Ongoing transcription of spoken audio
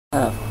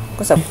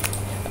What's up?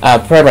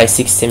 Primary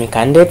 6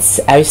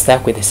 semi-candidates, are you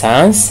stuck with the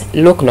science?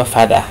 Look no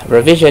further.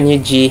 Revision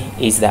UG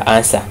is the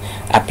answer.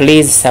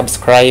 Please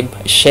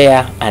subscribe,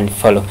 share, and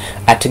follow.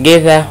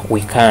 Together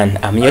we can.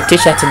 I'm your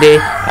teacher today.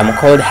 I'm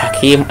called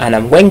Hakim, and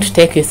I'm going to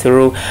take you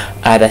through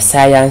the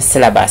science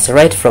syllabus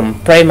right from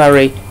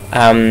primary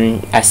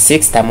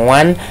 6 term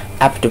 1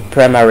 up to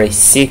primary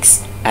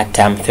 6 at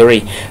term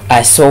 3.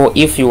 So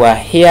if you are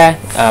here,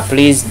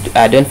 please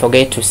don't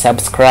forget to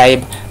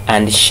subscribe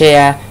and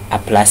share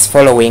plus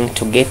following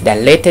to get the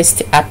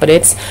latest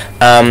updates.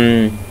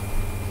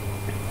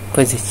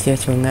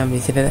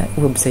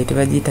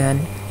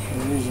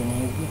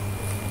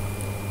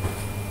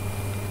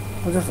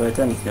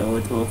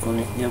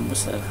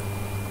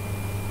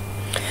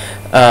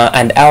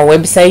 And our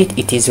website,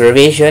 it is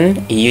Revision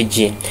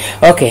UG.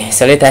 Okay,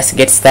 so let us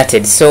get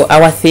started. So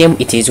our theme,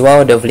 it is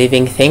world of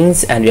living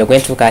things, and we are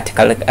going to look at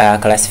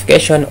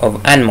classification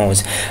of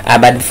animals.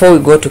 But before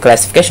we go to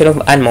classification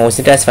of animals,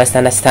 let us first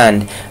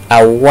understand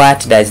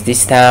what does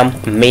this term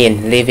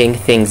mean, living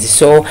things.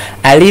 So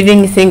a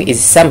living thing is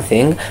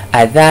something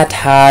that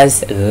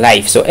has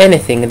life. So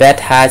anything that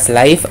has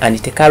life and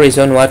it carries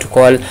on what we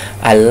call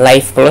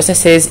life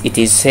processes, it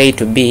is said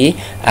to be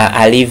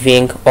a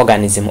living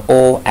organism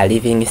or a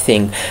living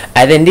thing.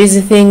 And then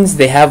these things,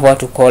 they have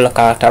what we call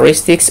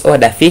characteristics or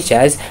the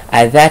features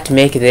that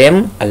make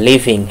them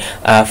living.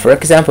 For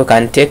example, you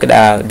can take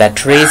the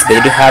trees,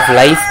 they do have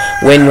life.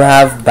 When we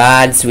have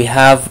birds, we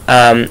have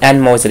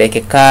animals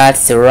like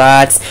cats,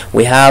 rats,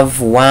 we have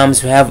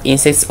worms, we have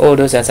insects. All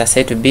those are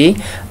said to be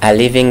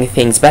living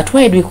things. But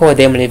why do we call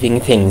them living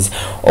things?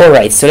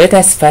 Alright, so let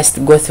us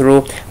first go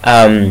through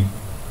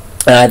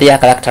their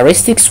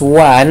characteristics.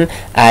 One,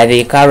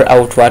 they carry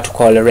out what we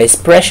call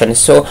respiration.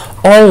 So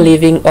all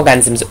living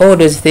organisms, all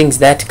those things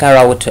that carry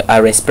out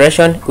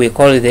respiration, we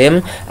call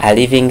them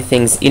living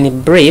things.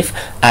 In brief,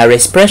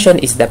 respiration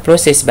is the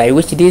process by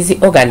which these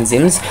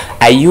organisms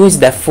use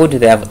the food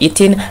they have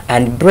eaten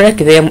and break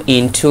them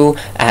into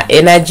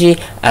energy,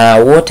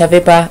 water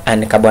vapor,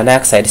 and carbon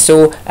dioxide.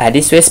 So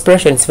this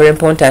respiration is very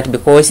important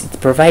because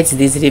it provides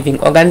these living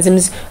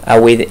organisms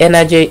with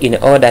energy in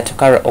order to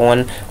carry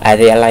on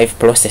their life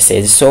processes.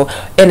 So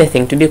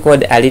anything to be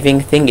called a living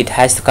thing, it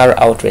has to carry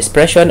out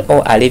respiration,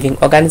 or a living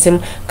organism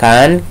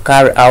can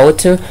carry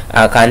out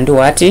can do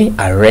what?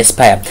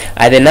 Respire.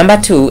 The number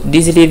 2,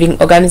 these living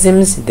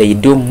organisms, they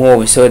do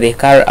move, so they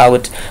carry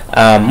out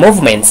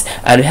movements,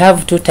 and we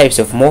have 2 types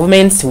of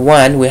movements.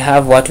 One, we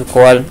have what we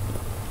call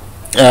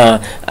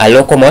a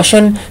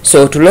locomotion.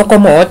 So to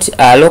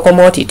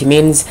locomote, it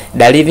means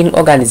the living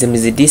organism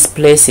is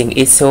displacing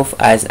itself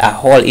as a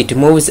whole. It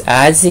moves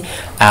as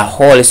a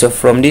whole, so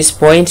from this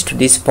point to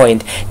this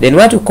point. Then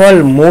what we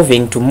call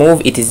moving, to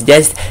move, it is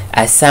just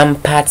some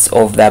parts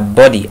of the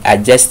body are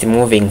just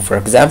moving. For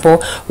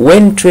example,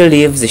 when tree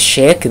leaves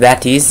shake,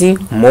 that is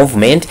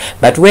movement.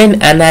 But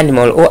when an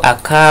animal or a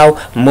cow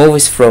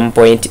moves from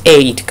point A,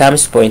 it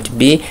comes to point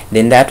B,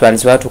 then that one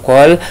is what we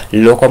call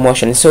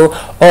locomotion. So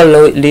all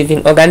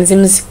living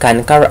organisms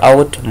can carry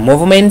out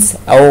movements,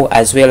 or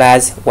as well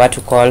as what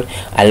we call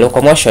a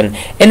locomotion.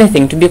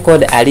 Anything to be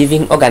called a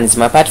living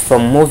organism apart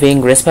from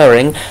moving,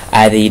 respiring,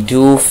 they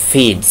do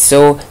feed.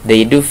 So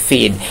they do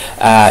feed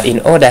in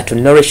order to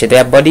nourish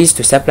their bodies,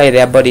 to supply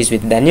their bodies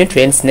with the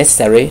nutrients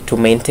necessary to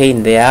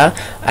maintain their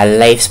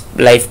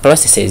life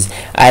processes.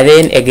 And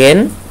then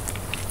again,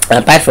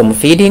 apart from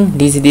feeding,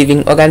 these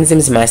living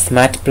organisms must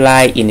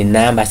multiply in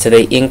number, so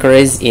they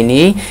increase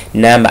in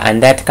number,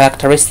 and that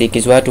characteristic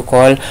is what we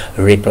call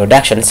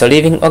reproduction. So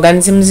living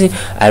organisms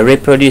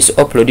reproduce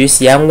or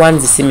produce young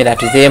ones similar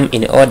to them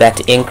in order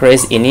to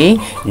increase in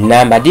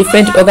number.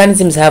 Different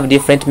organisms have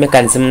different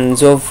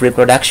mechanisms of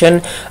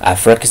reproduction.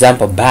 For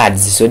example,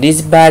 birds. So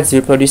these birds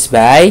reproduce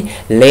by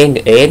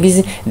laying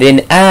eggs.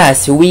 Then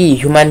us, we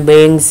human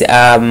beings,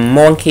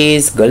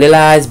 monkeys,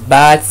 gorillas,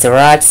 bats,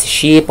 rats,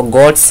 sheep,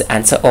 goats,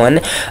 and so on,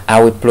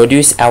 we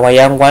produce our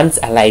young ones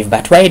alive.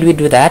 But why do we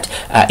do that?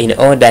 In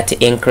order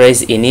to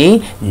increase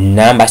in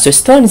number. So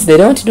stones, they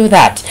don't do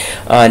that.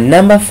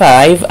 Number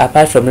 5,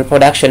 apart from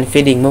reproduction,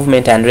 feeding,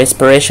 movement, and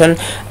respiration,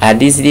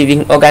 these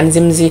living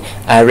organisms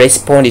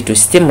respond to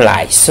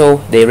stimuli. So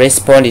they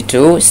respond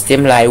to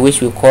stimuli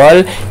which we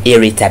call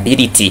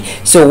irritability.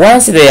 So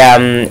once they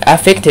are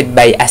affected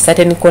by a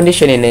certain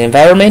condition in the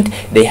environment,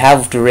 they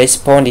have to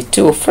respond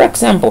to, for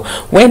example,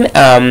 when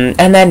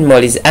an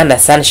animal is under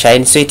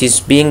sunshine, so it is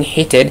being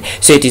heated,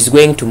 so it is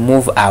going to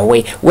move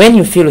away. When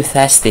you feel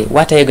thirsty,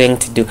 what are you going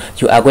to do?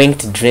 You are going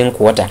to drink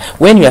water.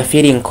 When you are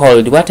feeling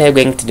cold, what are you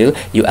going to do?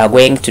 You are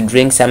going to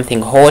drink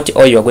something hot,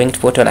 or you are going to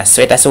put on a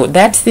sweater. So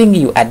that thing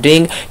you are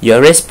doing, you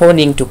are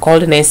responding to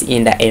coldness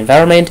in the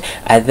environment,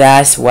 and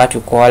that's what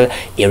we call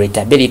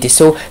irritability.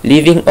 So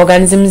living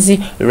organisms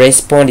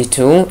respond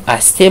to a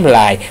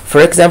stimuli.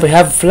 For example, you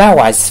have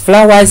flowers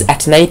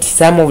at night.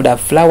 Some of the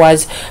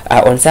flowers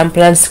on some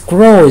plants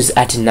grows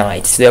at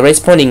night, so they're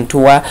responding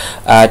to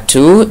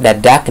to the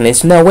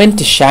darkness. Now when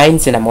it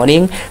shines in the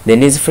morning,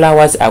 then these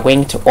flowers are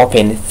going to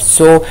open,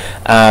 so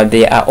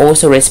they are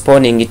also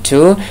responding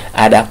to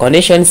the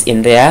conditions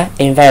in their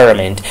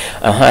environment.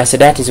 So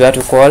that is what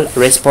we call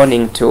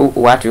responding to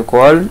what we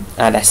call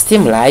the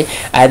stimuli.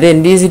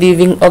 Then these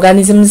living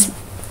organisms,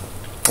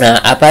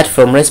 apart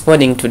from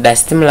responding to the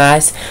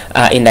stimulus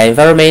in the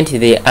environment,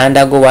 they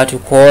undergo what we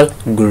call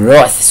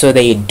growth. So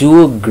they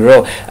do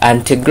grow,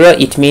 and to grow,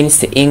 it means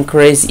to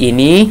increase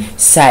in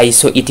size.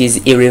 So it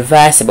is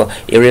irreversible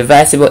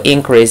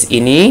increase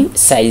in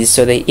size.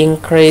 So they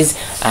increase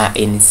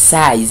in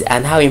size.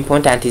 And how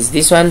important is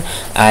this one?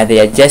 They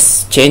are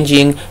just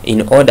changing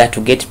in order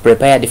to get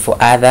prepared for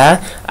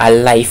other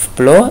life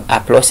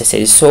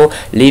processes. So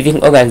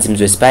living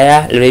organisms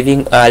respire,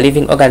 living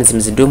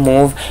organisms do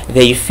move,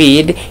 they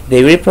feed,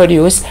 they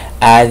reproduce,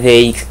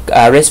 they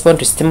respond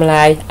to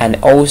stimuli, and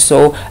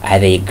also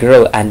they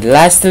grow. And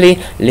lastly,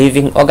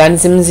 living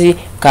organisms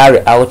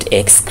carry out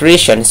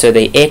excretion. So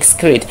they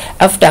excrete.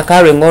 After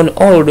carrying on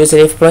all those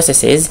life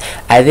processes,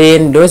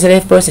 then those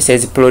life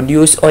processes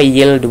produce or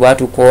yield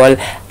what we call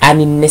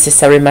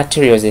unnecessary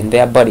materials in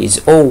their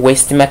bodies, or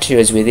waste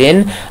materials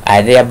within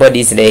their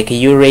bodies, like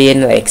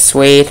urine, like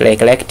sweat,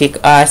 like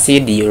lactic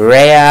acid,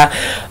 urea,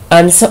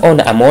 and so on,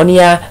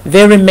 ammonia,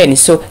 very many.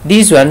 So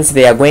these ones,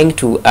 they are going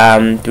to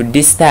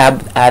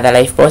disturb other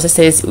life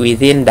processes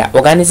within the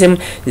organism,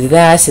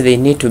 thus they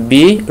need to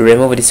be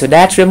removed. So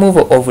that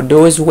removal of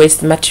those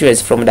waste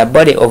materials from the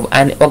body of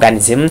an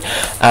organism,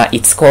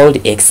 it's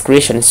called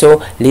excretion.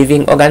 So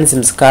living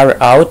organisms carry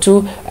out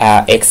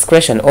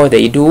excretion, or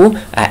they do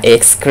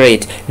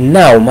excrete.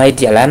 Now, my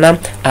dear learner,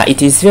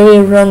 it is very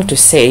wrong to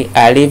say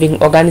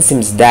living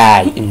organisms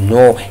die.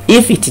 No,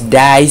 if it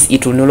dies,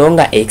 it will no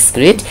longer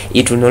excrete,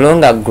 it will no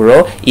longer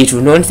grow, it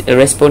will not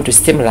respond to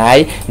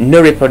stimuli,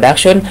 no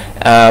reproduction,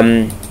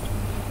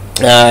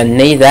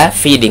 neither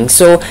feeding.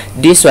 So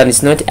this one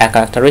is not a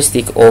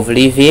characteristic of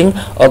living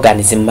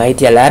organism, my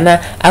dear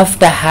learner.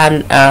 After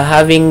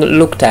having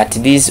looked at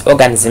these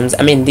organisms,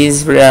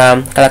 these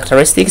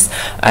characteristics,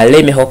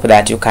 let me hope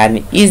that you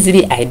can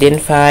easily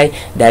identify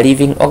the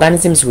living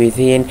organisms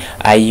within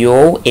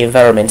your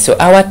environment. So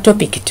our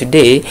topic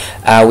today,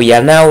 we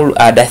are now,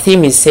 the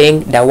theme is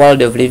saying the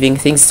world of living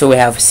things. So we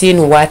have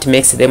seen what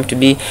makes them to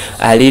be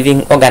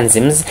living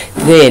organisms.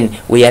 Then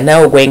we are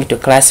now going to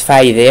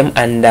classify them,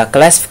 and the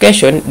classification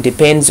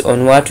depends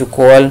on what we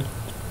call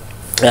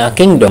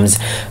kingdoms.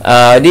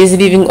 These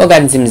living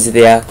organisms,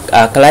 they are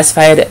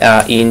classified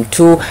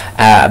into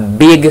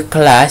big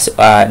class,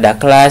 the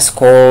class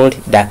called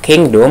the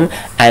kingdom,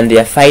 and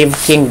there are 5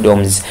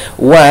 kingdoms.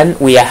 One,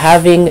 we are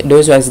having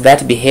those ones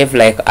that behave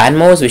like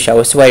animals, which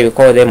is why we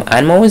call them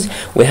animals.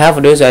 We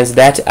have those ones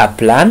that are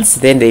plants,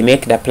 then they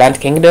make the plant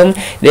kingdom.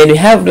 Then we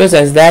have those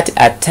ones that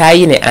are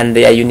tiny and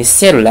they are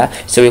unicellular,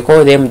 so we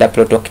call them the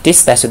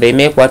protoctista, so they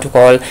make what we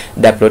call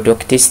the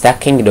protoctista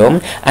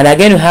kingdom. And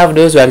again, we have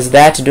those ones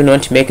that do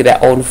not make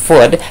their own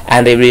food,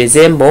 and they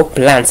resemble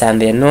plants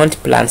and they're not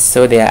plants,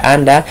 so they are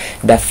under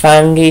the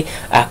fungi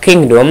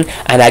kingdom.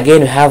 And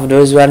again, we have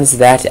those ones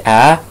that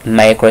are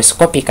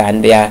microscopic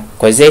and they are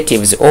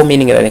causatives, or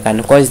meaning that they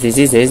can cause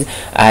diseases.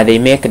 They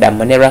make the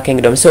Monera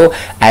kingdom. So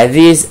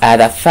these are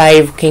the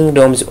 5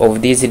 kingdoms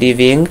of these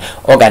living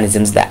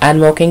organisms: the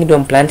animal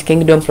kingdom, plant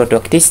kingdom,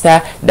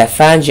 protoctista, the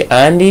fungi,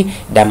 and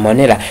the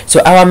Monera.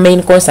 So our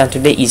main concern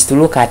today is to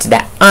look at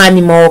the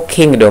animal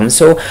kingdom.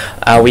 So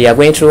we are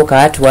going to look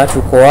at what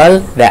we call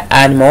the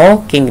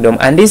animal kingdom,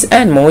 and these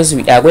animals,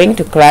 we are going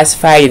to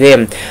classify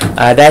them.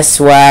 That's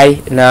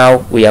why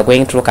now we are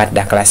going to look at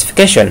the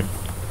classification.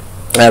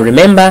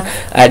 Remember,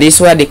 this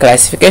word the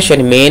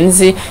classification means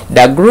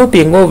the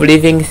grouping of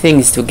living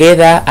things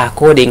together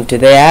according to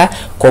their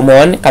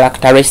common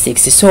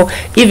characteristics. So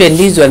even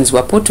these ones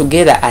were put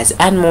together as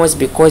animals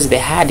because they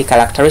had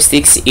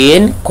characteristics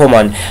in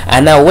common.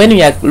 And now when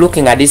we are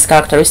looking at these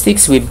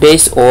characteristics, we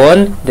base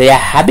on their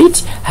habit,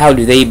 how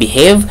do they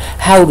behave,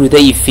 how do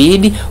they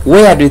feed,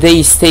 where do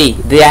they stay,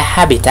 their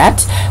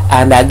habitat,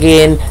 and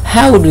again,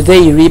 how do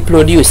they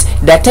reproduce,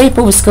 the type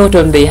of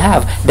skeleton they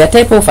have, the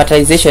type of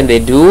fertilization they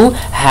do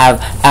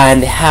have,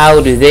 and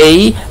how do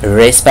they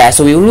respire.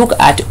 So we look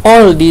at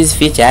all these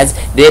features,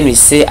 then we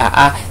say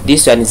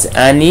this one is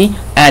an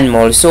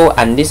animal, so,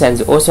 and this one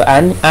is also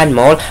an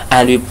animal,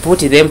 and we put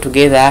them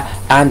together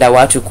under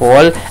what we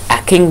call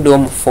a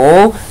kingdom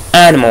for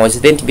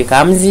animals. Then it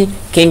becomes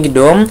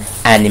kingdom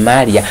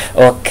animalia.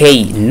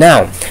 Okay,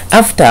 now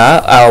after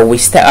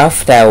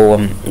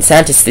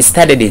scientists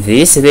studied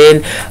this,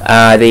 then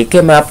they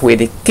came up with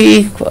the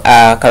key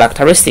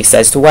characteristics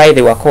as to why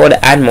they were called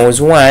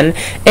animals. One,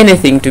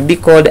 anything to be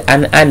called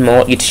an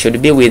animal, it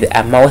should be with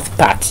a mouth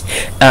part.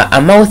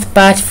 A mouth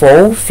part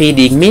for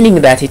feeding,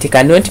 meaning that it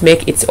cannot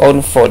make its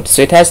own food,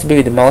 so it has to be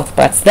with mouth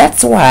parts.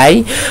 That's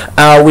why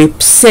we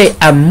say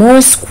a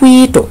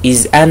mosquito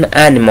is an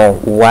animal.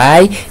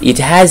 Why? it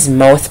has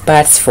mouth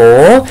parts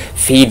for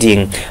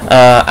feeding,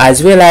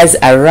 as well as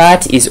a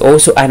rat is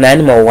also an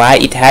animal. Why?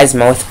 It has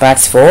mouth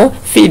parts for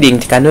feeding.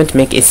 It cannot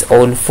make its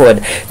own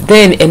food.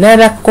 Then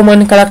another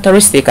common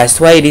characteristic as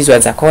to why these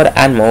ones are called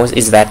animals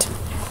is that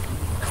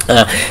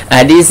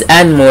these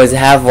animals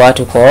have what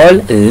we call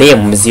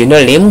limbs. You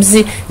know, limbs,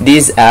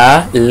 these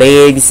are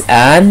legs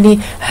and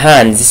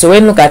hands. So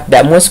when you look at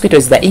the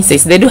mosquitoes, the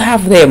insects, they do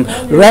have them.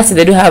 Rats,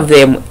 they do have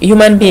them.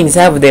 Human beings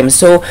have them.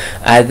 So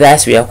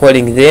thus we are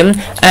calling them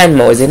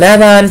animals.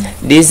 Another one,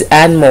 these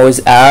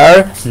animals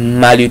are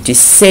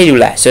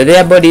multicellular. So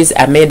their bodies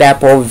are made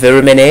up of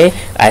very many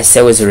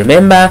cells.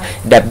 Remember,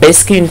 the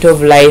basic unit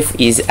of life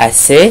is a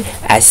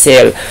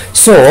cell.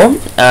 So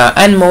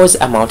animals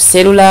are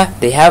multicellular.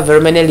 They have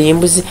very many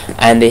limbs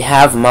and they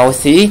have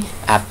mouthy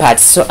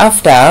parts. So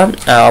after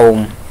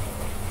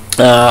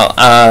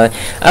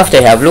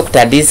you have looked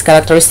at these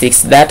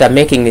characteristics that are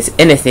making this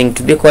anything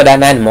to be called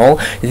an animal,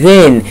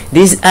 then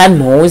these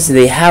animals,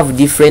 they have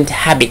different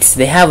habits,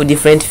 they have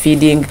different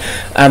feeding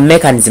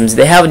mechanisms,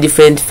 they have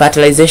different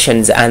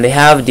fertilizations, and they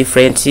have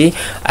different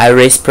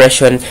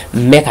respiration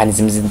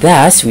mechanisms.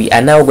 Thus we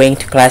are now going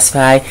to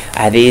classify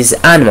these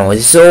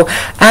animals. So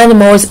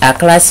animals are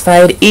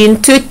classified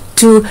into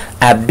two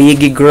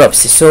big groups.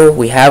 So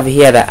we have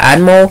here the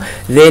animal,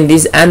 then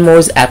these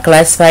animals are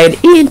classified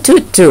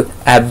into two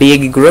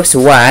big groups.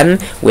 One,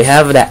 we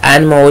have the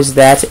animals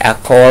that are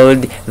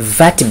called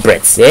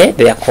vertebrates.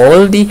 They are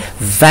called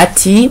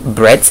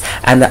vertebrates,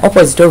 and the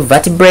opposite of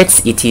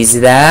vertebrates, it is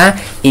the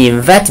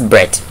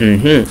invertebrate.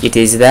 It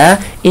is the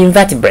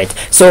invertebrate.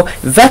 So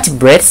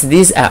vertebrates,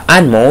 these are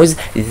animals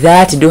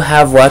that do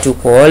have what we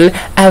call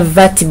a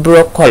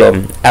vertebral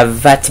column.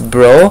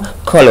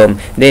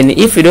 Then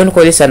if we don't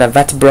call this one a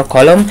vertebral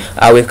column,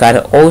 we can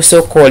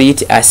also call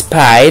it a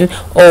spine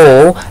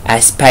or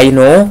a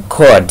spinal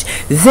cord.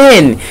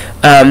 Then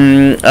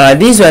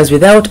these ones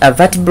without a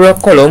vertebral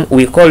column,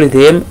 we call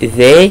them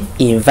the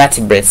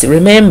invertebrates.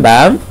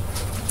 Remember,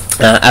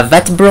 a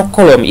vertebral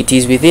column, it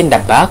is within the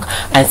back,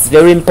 and it's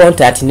very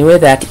important to know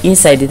that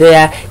inside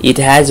there it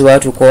has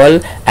what we call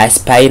a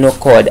spinal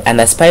cord,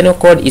 and a spinal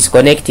cord is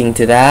connecting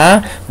to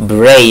the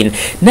brain.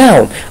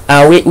 Now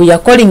we are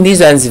calling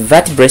these ones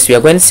vertebrates. We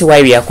are going to see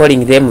why we are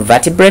calling them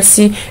vertebrates.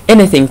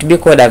 Anything to be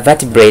called a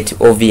vertebrate,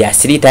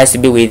 obviously it has to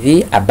be with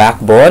a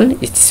backbone.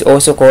 It's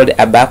also called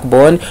a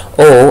backbone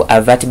or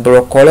a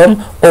vertebral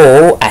column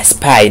or a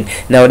spine.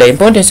 Now the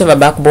importance of a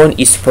backbone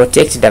is to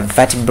protect the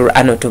vertebra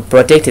and to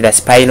protect the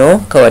spinal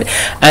cord,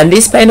 and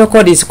this spinal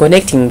cord is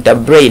connecting the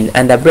brain,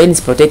 and the brain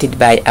is protected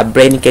by a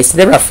brain case.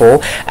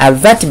 Therefore, a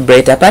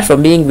vertebrate, apart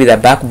from being with a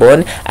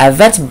backbone, a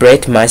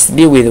vertebrate must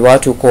be with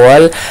what we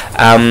call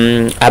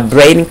a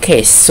brain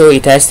case. So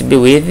it has to be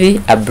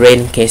with a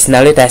brain case.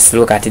 Now let us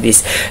look at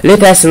this.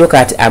 Let us look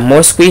at a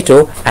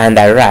mosquito and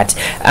a rat.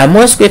 A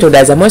mosquito,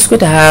 does a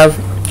mosquito have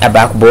a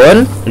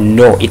backbone?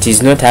 No, it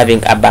is not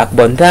having a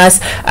backbone. Thus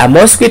a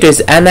mosquito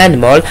is an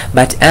animal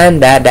but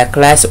under the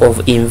class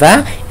of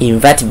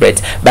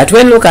invertebrates. But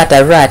when you look at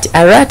a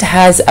rat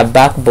has a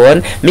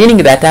backbone, meaning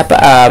that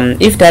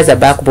if it has a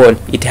backbone,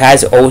 it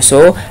has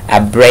also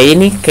a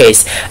brain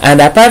case.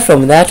 And apart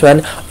from that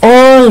one,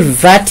 all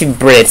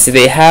vertebrates,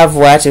 they have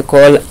what you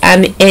call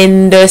an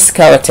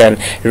endoskeleton.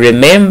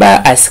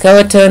 Remember, a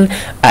skeleton,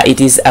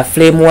 it is a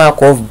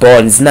framework of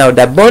bones. Now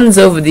the bones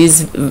of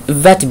these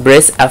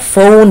vertebrates are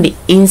found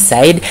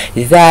inside,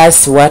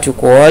 that's what we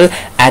call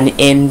an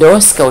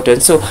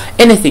endoskeleton. So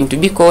anything to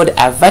be called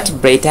a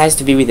vertebrate has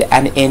to be with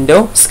an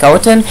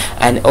endoskeleton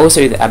and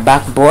also with a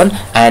backbone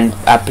and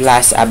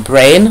plus a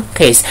brain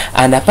case.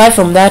 And apart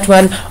from that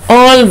one,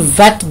 all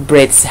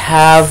vertebrates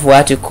have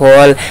what we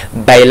call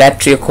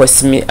bilateral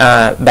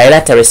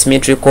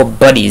symmetrical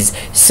bodies.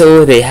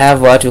 So they have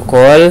what we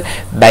call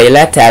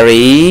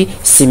bilaterally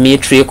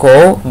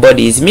symmetrical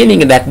bodies,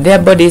 meaning that their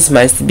bodies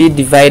must be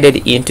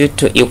divided into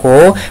two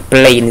equal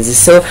planes.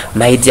 So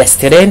my dear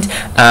student,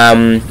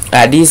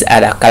 these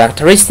are the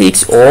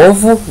characteristics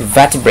of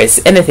vertebrates.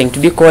 Anything to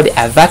be called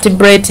a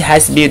vertebrate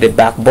has to be the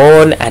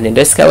backbone, an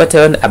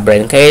endoskeleton, a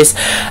brain case,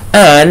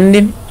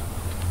 and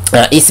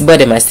its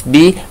body must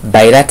be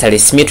bilaterally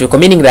symmetrical,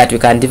 meaning that we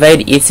can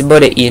divide its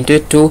body into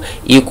two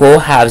equal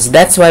halves.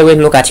 That's why when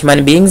we look at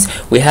human beings,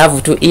 we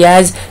have 2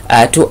 ears,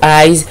 2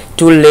 eyes,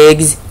 2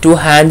 legs, 2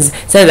 hands,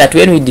 so that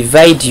when we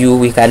divide you,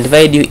 we can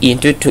divide you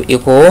into 2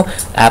 equal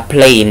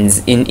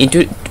planes,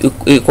 into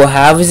equal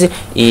halves,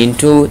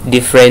 into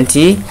different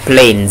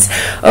planes.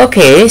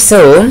 Okay,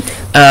 so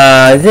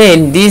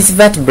then these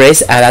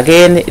vertebrates are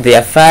again, they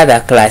are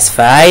further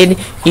classified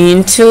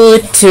into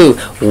 2.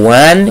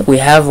 One, we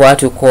have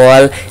what we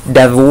call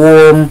the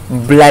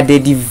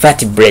warm-blooded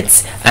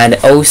vertebrates, and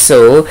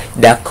also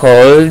the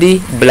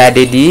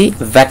cold-blooded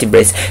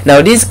vertebrates.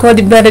 Now these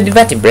cold-blooded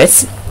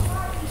vertebrates,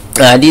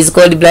 These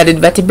cold-blooded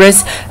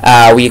vertebrates,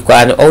 we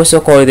can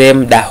also call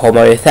them the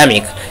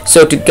homoeuthymic.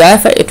 So to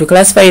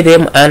classify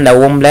them under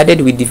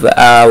warm-blooded, we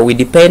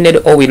depended,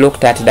 or we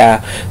looked at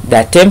the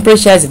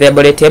temperatures, their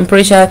body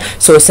temperature.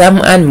 So some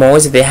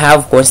animals, they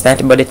have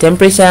constant body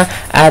temperature,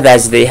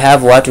 others they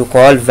have what we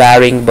call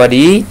varying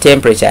body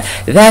temperature.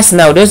 Thus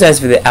now those ones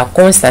that are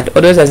constant,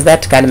 or those ones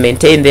that can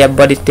maintain their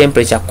body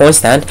temperature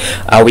constant,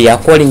 we are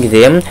calling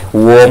them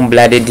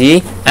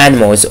warm-blooded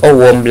animals or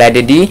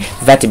warm-blooded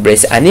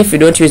vertebrates. And if we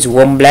don't use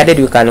warm-blooded,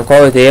 we can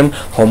call them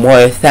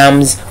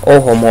homoeuthyms or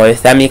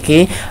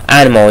homoeuthymic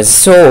animals.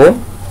 So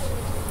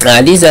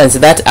these ones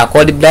that are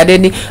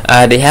cold-blooded,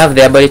 they have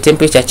their body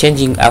temperature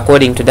changing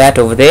according to that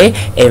of the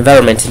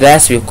environment.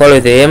 Thus we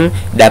call them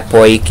the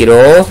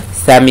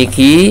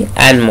poikilothermic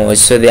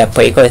animals. So they are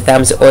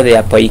poikilotherms or they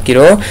are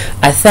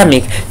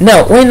poikilothermic.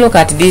 Now when you look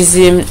at these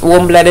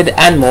warm-blooded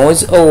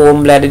animals or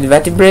warm-blooded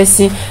vertebrates,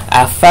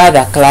 are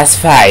further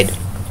classified.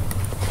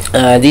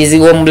 These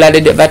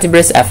warm-blooded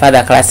vertebrates are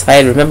further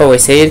classified. Remember we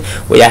said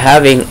we are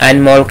having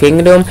animal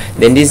kingdom,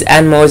 then these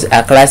animals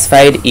are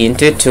classified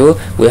into two.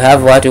 We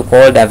have what we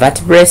call the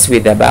vertebrates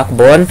with the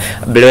backbone,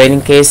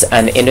 blowing case,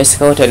 and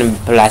endoskeleton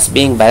plus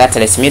being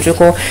bilaterally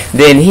symmetrical.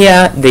 Then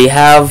here they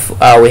have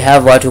we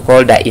have what we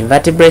call the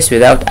invertebrates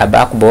without a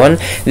backbone.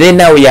 Then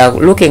now we are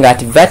looking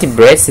at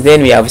vertebrates.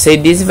 Then we have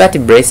said these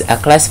vertebrates are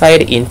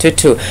classified into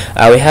two.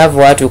 We have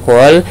what we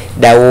call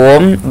the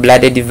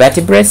warm-blooded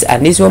vertebrates,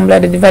 and these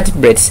warm-blooded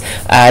vertebrates,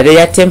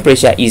 their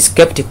temperature is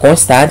kept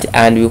constant,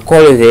 and we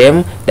call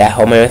them the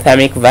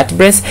homoeuthymic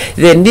vertebrates.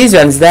 Then these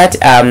ones that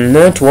are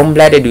not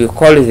warm-blooded, we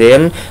call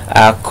them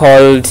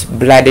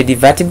cold-blooded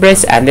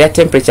vertebrates, and their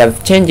temperature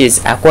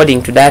changes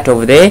according to that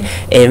of the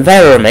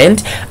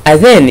environment.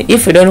 And then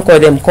if we don't call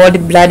them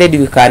cold-blooded,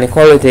 we can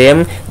call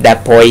them the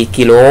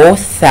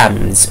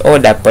poikilotherms or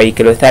the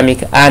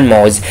poikilothermic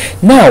animals.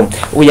 Now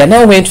we are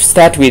now going to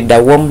start with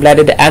the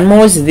warm-blooded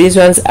animals. These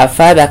ones are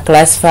further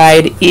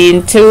classified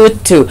into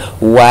two.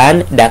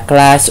 One, the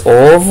class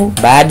of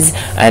birds,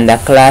 and the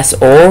class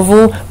of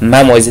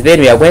mammals. Then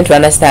we are going to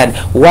understand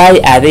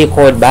why are they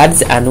called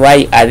birds and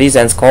why are these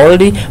ones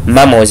called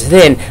mammals.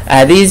 Then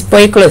these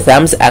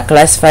poikilotherms are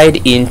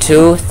classified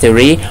into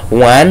three.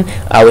 One,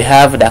 we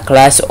have the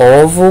class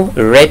of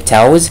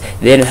reptiles,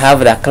 then we have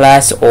the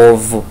class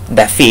of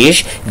the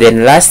fish,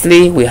 then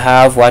lastly we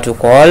have what we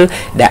call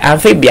the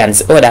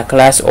amphibians or the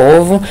class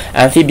of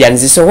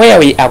amphibians. So where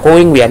we are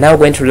going, we are now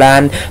going to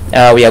learn,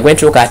 we are going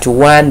to look at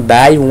one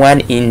by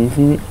one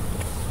in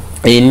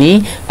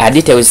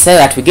details, so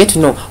that we get to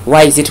know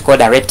why is it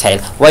called a reptile,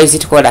 why is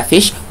it called a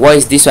fish, why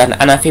is this one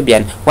an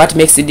amphibian, what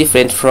makes it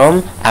different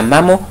from a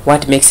mammal,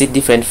 what makes it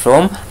different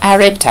from a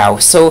reptile.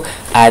 So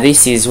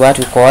this is what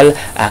we call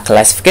a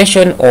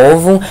classification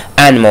of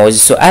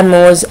animals. So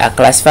animals are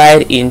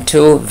classified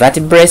into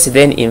vertebrates,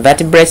 then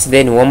invertebrates,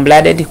 then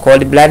warm-blooded,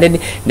 cold-blooded,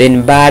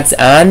 then birds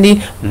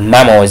and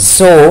mammals.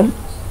 So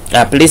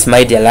please,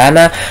 my dear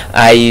learner,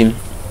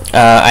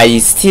 I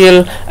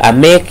still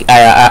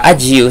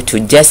urge you to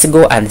just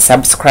go and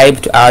subscribe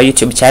to our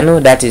YouTube channel,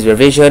 that is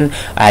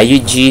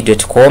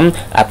revisionug.com.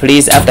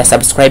 Please, after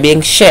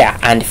subscribing, share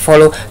and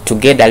follow to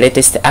get the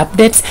latest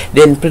updates.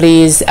 Then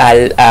please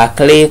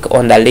click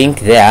on the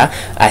link there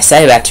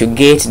so that you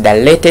get the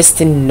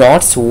latest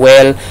notes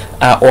well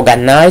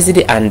organized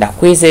and the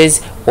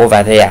quizzes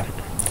over there.